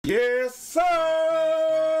Yes, sir!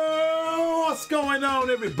 What's going on,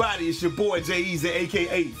 everybody? It's your boy, Jay-Easy,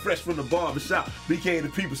 a.k.a. Fresh from the Barbershop, BK the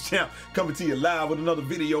People's Champ, coming to you live with another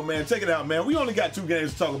video, man. Check it out, man. We only got 2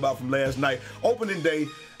 games to talk about from last night. Opening day.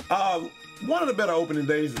 One of the better opening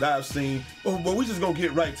days that I've seen, but we just gonna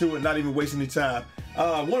get right to it, not even wasting any time.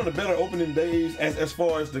 One of the better opening days as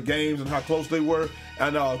far as the games and how close they were,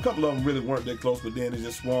 and a couple of them really weren't that close, but then they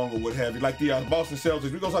just swung or what have you. Like the Boston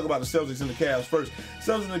Celtics, we're gonna talk about the Celtics and the Cavs first.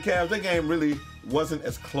 Celtics and the Cavs, that game really wasn't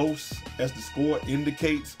as close as the score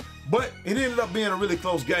indicates, but it ended up being a really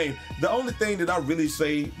close game. The only thing that I really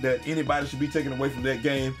say that anybody should be taking away from that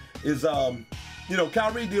game is you know,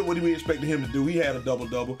 Kyrie did what we expected him to do. He had a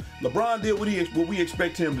double-double. LeBron did what we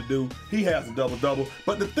expect him to do. He has a double-double.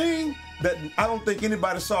 But the thing that I don't think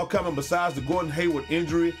anybody saw coming besides the Gordon Hayward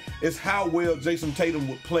injury is how well Jayson Tatum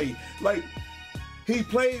would play. Like,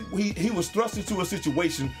 he was thrust into a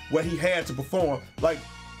situation where he had to perform. Like,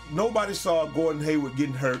 nobody saw Gordon Hayward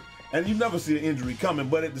getting hurt, and you never see an injury coming.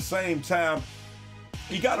 But at the same time,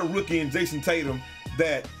 you got a rookie in Jayson Tatum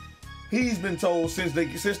that he's been told since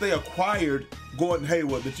they acquired Gordon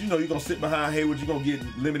Hayward that, you know, you're going to sit behind Hayward, you're going to get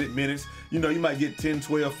limited minutes. You know, you might get 10,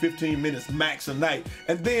 12, 15 minutes max a night.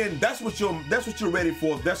 And then that's what you're ready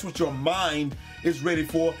for. That's what your mind is ready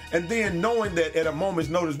for. And then knowing that at a moment's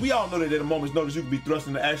notice, we all know that at a moment's notice you can be thrust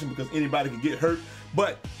into action because anybody can get hurt.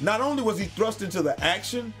 But not only was he thrust into the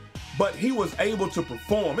action, but he was able to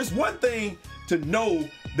perform. It's one thing to know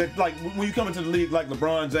that, like, when you come into the league like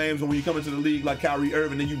LeBron James, or when you come into the league like Kyrie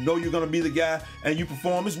Irving, and you know you're gonna be the guy and you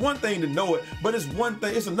perform. It's one thing to know it, but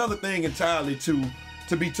it's another thing entirely to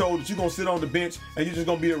be told that you're gonna sit on the bench and you're just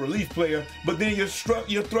gonna be a relief player, but then you're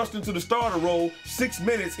thrust into the starter role 6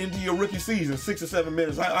 minutes into your rookie season, 6 or 7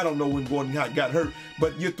 minutes. I don't know when Gordon got hurt,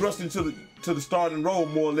 but you're thrust into the starting role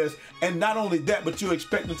more or less. And not only that, but you're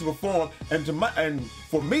expected to perform. And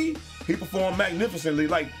for me, he performed magnificently.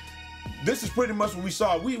 Like, this is pretty much what we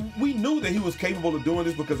saw. We knew that he was capable of doing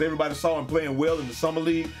this because everybody saw him playing well in the summer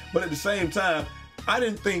league. But at the same time, I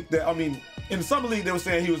didn't think that, I mean, in the summer league they were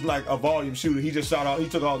saying he was like a volume shooter. He just shot out, he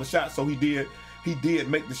took all the shots, so he did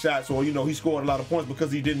make the shots, or, you know, he scored a lot of points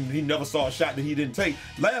because he never saw a shot that he didn't take.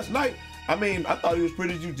 Last night, I mean, I thought he was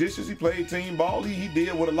pretty judicious. He played team ball. He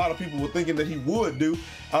did what a lot of people were thinking that he would do.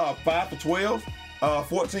 5 for 12.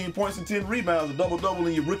 14 points and 10 rebounds, a double-double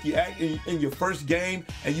in your rookie act in your first game,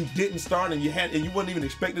 and you didn't start, and you weren't even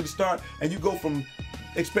expected to start, and you go from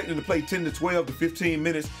expecting to play 10 to 12 to 15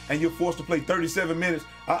 minutes, and you're forced to play 37 minutes.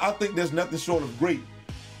 I think there's nothing short of great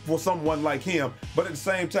for someone like him. But at the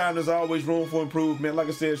same time, there's always room for improvement. Like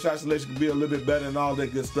I said, shot selection could be a little bit better and all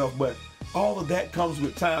that good stuff, but all of that comes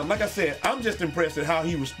with time. Like I said, I'm just impressed at how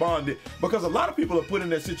he responded, because a lot of people are put in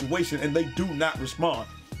that situation and they do not respond.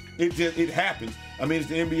 It happens. I mean, it's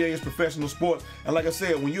the NBA, it's professional sports, and like I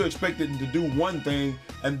said, when you're expected to do one thing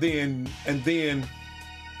and then you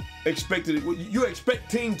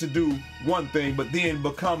expect team to do one thing, but then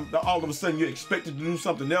all of a sudden you're expected to do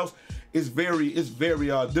something else. It's very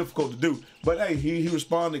difficult to do. But hey, he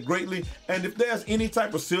responded greatly, and if there's any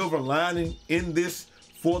type of silver lining in this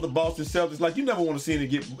for the Boston Celtics, like, you never want to see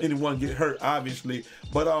anyone get hurt, obviously,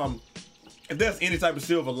 but if there's any type of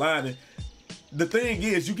silver lining, the thing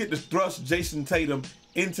is, you get to thrust Jayson Tatum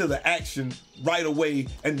into the action right away,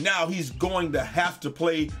 and now he's going to have to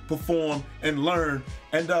play, perform, and learn.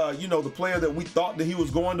 And you know, the player that we thought that he was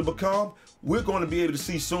going to become, we're going to be able to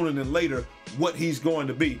see sooner than later what he's going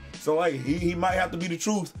to be. So hey, he might have to be the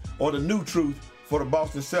truth, or the new truth, for the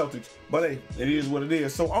Boston Celtics. But hey, it is what it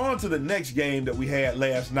is. So on to the next game that we had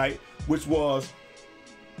last night, which was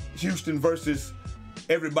Houston versus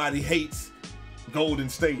everybody hates Golden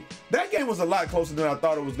State. That game was a lot closer than I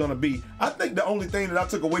thought it was going to be. I think the only thing that I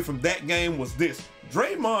took away from that game was this: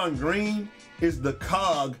 Draymond Green is the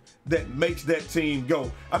cog that makes that team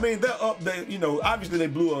go. I mean, they're up there, you know, obviously they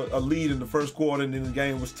blew a lead in the first quarter, and then the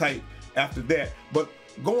game was tight after that. But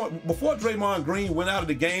before Draymond Green went out of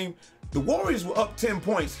the game, the Warriors were up 10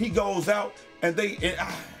 points. He goes out, and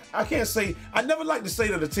I can't say, I never like to say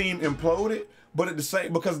that the team imploded, but at the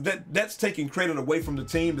same, because that's taking credit away from the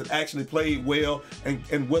team that actually played well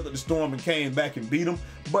and weathered the storm and came back and beat them.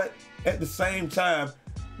 But at the same time,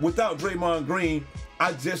 without Draymond Green,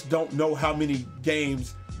 I just don't know how many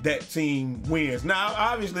games that team wins. Now,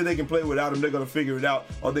 obviously, they can play without him. They're going to figure it out,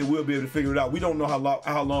 or they will be able to figure it out. We don't know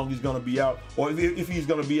how long he's going to be out, or if he's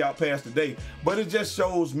going to be out past the day. But it just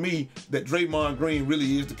shows me that Draymond Green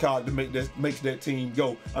really is the cog that makes that team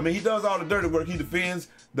go. I mean, he does all the dirty work. He defends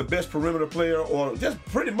the best perimeter player, or just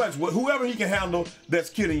pretty much whoever he can handle that's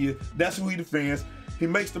killing you, that's who he defends. He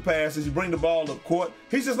makes the passes. He brings the ball up court.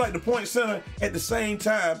 He's just like the point center. At the same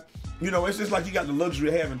time, You know, it's just like you got the luxury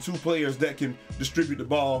of having two players that can distribute the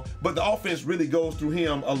ball, but the offense really goes through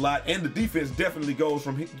him a lot, and the defense definitely goes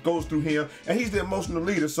through him, and he's the emotional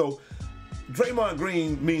leader. So Draymond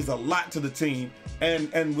Green means a lot to the team,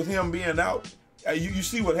 and with him being out, you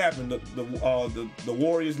see what happened. The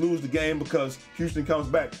Warriors lose the game because Houston comes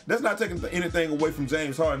back. That's not taking anything away from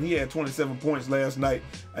James Harden. He had 27 points last night,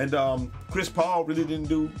 and Chris Paul really didn't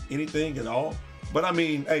do anything at all. But I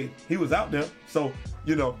mean, hey, he was out there, so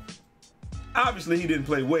you know. Obviously, he didn't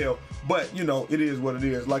play well, but, you know, it is what it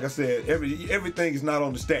is. Like I said, everything is not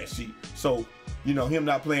on the stat sheet. So, you know, him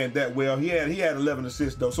not playing that well. He had 11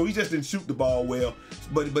 assists, though, so he just didn't shoot the ball well,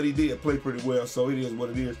 but he did play pretty well, so it is what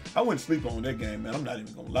it is. I wouldn't sleep on that game, man. I'm not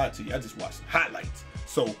even going to lie to you. I just watched highlights.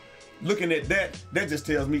 So, looking at that just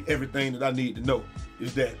tells me everything that I need to know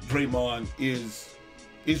is that Draymond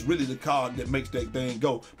is really the card that makes that thing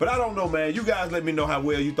go. But I don't know, man. You guys let me know how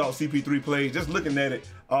well you thought CP3 played. Just looking at it,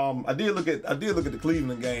 I did look at the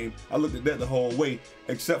Cleveland game. I looked at that the whole way,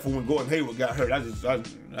 except for when Gordon Hayward got hurt.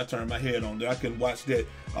 I turned my head on there. I couldn't watch that.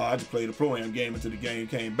 I just played a pro-am game until the game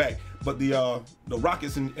came back. But the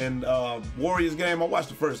Rockets and Warriors game, I watched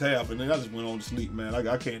the first half, and then I just went on to sleep, man.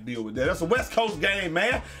 I can't deal with that. That's a West Coast game,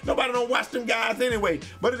 man. Nobody don't watch them guys anyway.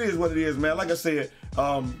 But it is what it is, man. Like I said,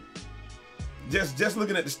 just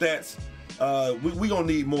looking at the stats, we gonna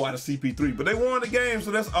need more out of CP3. But they won the game, so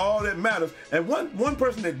that's all that matters. And one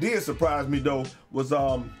person that did surprise me though was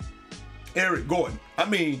Eric Gordon. I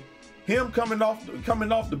mean, him coming off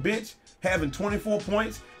the bench, having 24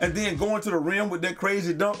 points, and then going to the rim with that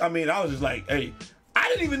crazy dunk. I mean, I was just like, hey, I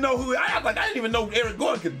didn't even know I didn't even know Eric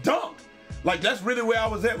Gordon could dunk. Like, that's really where I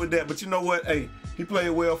was at with that. But you know what? Hey, he played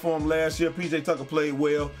well for him last year. PJ Tucker played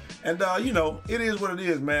well. And, you know, it is what it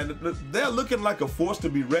is, man. They're looking like a force to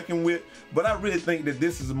be reckoned with, but I really think that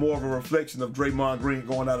this is more of a reflection of Draymond Green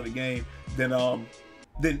going out of the game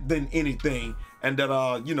than anything. And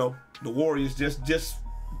that, you know, the Warriors just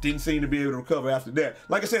didn't seem to be able to recover after that.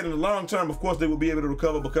 Like I said, in the long term, of course, they will be able to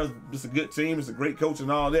recover because it's a good team, it's a great coach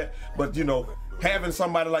and all that. But, you know, having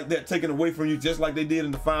somebody like that taken away from you just like they did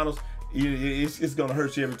in the finals, it's gonna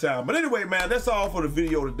hurt you every time. But anyway, man, that's all for the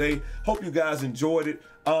video today. Hope you guys enjoyed it.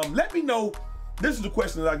 Let me know. This is the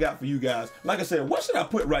question that I got for you guys. Like I said, what should I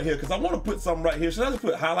put right here? Because I want to put something right here. Should I just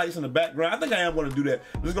put highlights in the background? I think I am going to do that.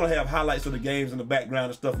 I'm just going to have highlights of the games in the background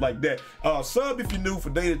and stuff like that. Sub if you're new for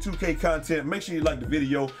daily 2K content. Make sure you like the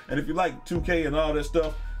video. And if you like 2K and all that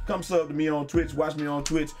stuff, come sub to me on Twitch. Watch me on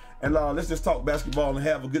Twitch. And let's just talk basketball and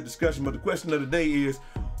have a good discussion. But the question of the day is,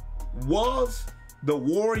 was the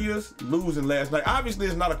Warriors losing last night? Obviously,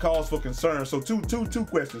 it's not a cause for concern. So two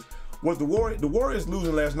questions. Was the Warriors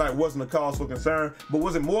losing last night wasn't a cause for concern, but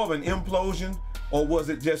was it more of an implosion, or was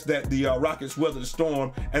it just that the Rockets weathered the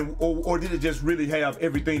storm, and or did it just really have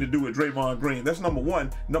everything to do with Draymond Green? That's number one.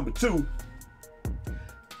 Number two,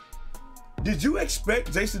 did you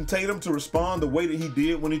expect Jayson Tatum to respond the way that he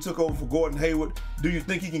did when he took over for Gordon Hayward? Do you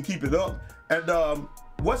think he can keep it up? And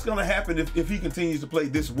what's going to happen if he continues to play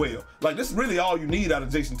this well? Like, this is really all you need out of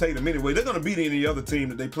Jayson Tatum anyway. They're going to beat any other team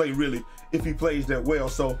that they play, really, if he plays that well.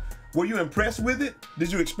 So, were you impressed with it?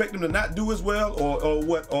 Did you expect him to not do as well, or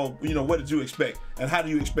what? Or, you know, what did you expect? And how do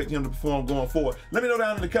you expect him to perform going forward? Let me know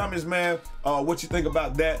down in the comments, man, what you think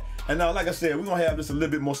about that. And now, like I said, we're going to have this a little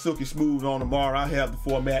bit more silky smooth on tomorrow. I have the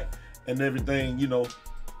format and everything, you know,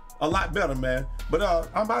 a lot better, man. But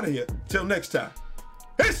I'm out of here. Till next time.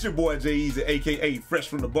 It's your boy Jay Easy, a.k.a. Fresh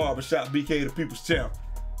from the Barbershop, BK the People's Champ.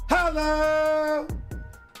 Holla!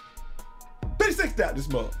 36 out this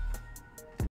mug.